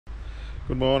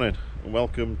Good morning and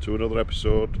welcome to another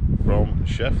episode from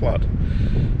Shefflad.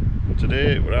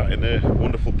 Today we're out in the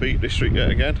wonderful Peak District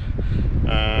yet again,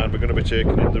 and we're going to be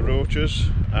taking in the Roaches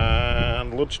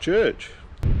and Lud's Church.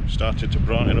 Started to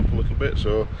brighten up a little bit,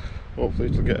 so hopefully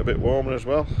it'll get a bit warmer as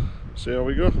well. See how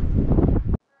we go.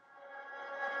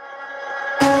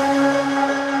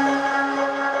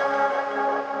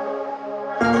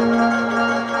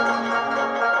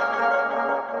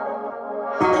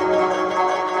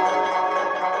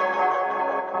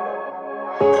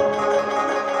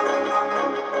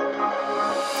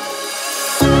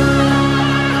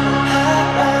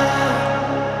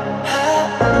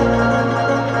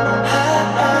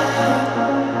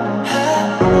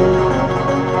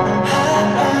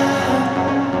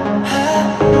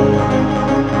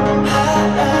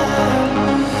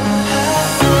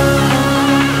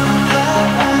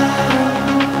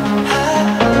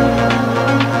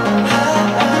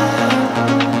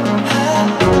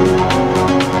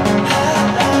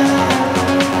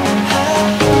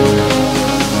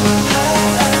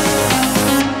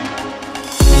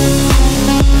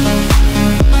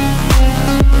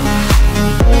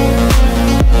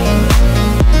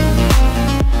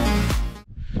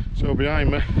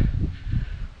 Behind me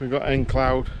we've got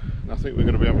Encloud, and I think we're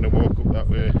going to be having a walk up that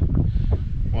way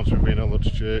once we've been at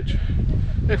Lud's Church,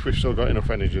 if we've still got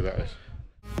enough energy, that is.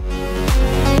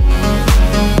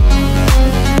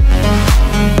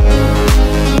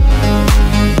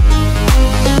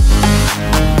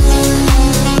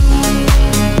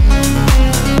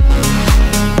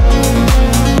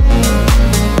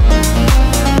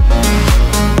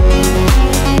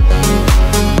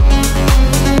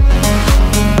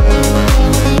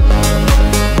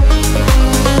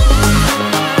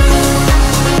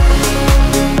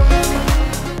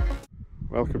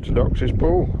 Welcome to Doxey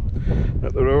Pool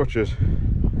at the Roaches.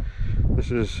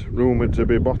 This is rumoured to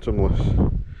be bottomless,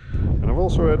 and I've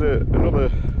also heard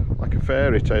another, like a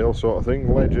fairy tale sort of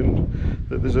thing, legend,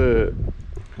 that there's a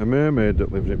mermaid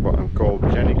that lives in bottom called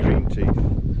Jenny Greenteeth.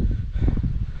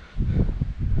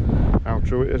 How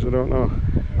true it is, I don't know.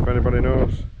 If anybody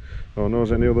knows or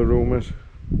knows any other rumours,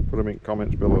 put them in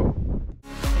comments below.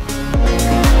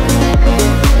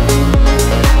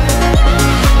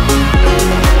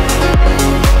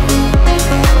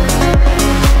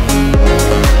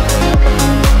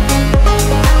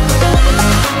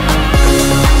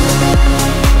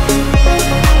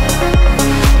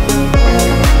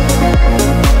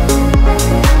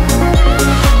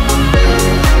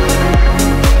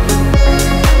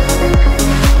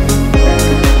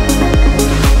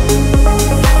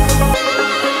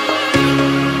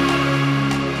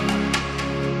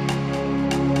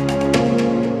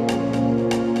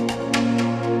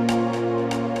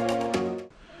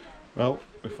 Well,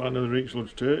 we finally reached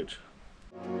Lud's Church.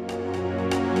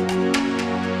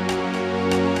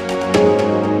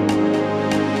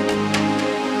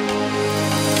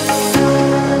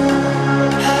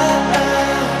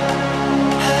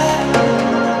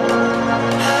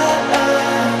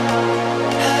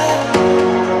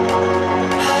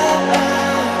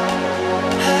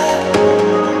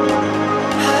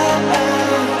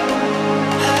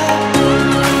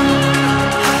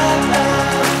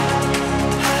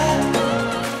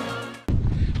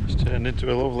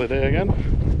 Into a lovely day again.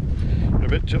 A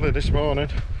bit chilly this morning,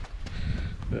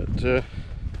 but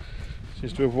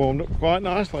seems to have warmed up quite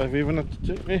nicely. I've even had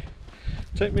to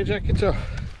take my jacket off.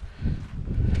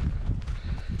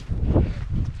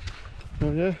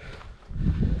 Oh yeah,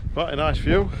 quite a nice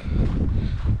view.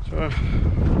 So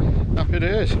happy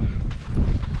days.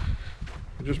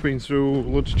 We've just been through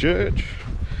Lud's Church.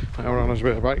 Now we're on our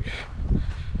way back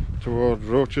towards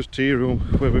Roaches tea room,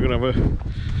 where we're going to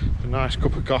have a nice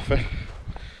cup of coffee.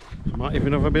 Might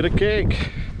even have a bit of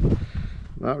cake.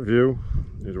 That view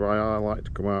is why I like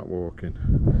to come out walking.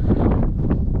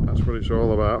 That's what it's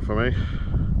all about for me.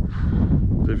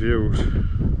 The views.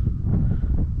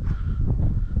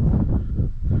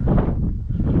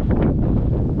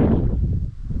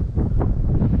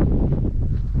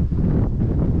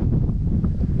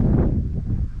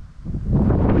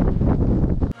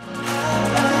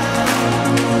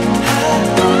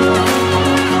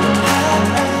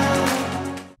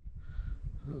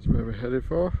 Where we're headed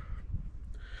for.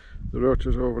 The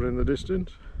Roaches over in the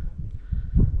distance,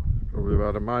 probably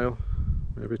about a mile,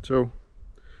 maybe two.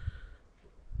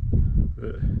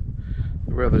 But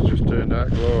the weather's just turned out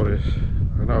glorious.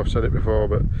 I know I've said it before,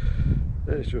 but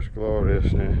it's just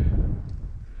glorious now.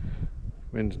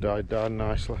 Wind's died down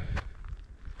nicely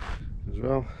as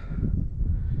well.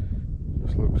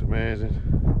 Just looks amazing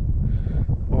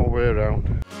all the way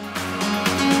around.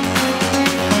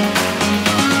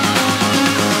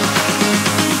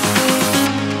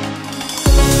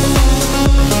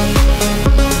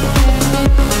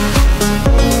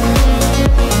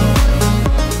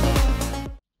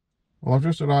 Well, I've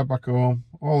just arrived back home.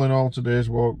 All in all, today's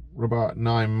walk were about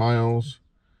 9 miles.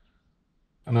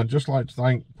 And I'd just like to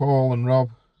thank Paul and Rob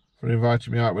for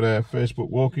inviting me out with their Facebook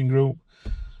walking group.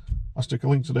 I'll stick a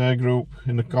link to their group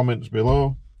in the comments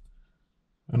below.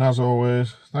 And as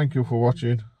always, thank you for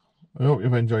watching. I hope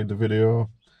you've enjoyed the video,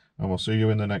 and we'll see you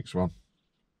in the next one.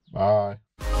 Bye.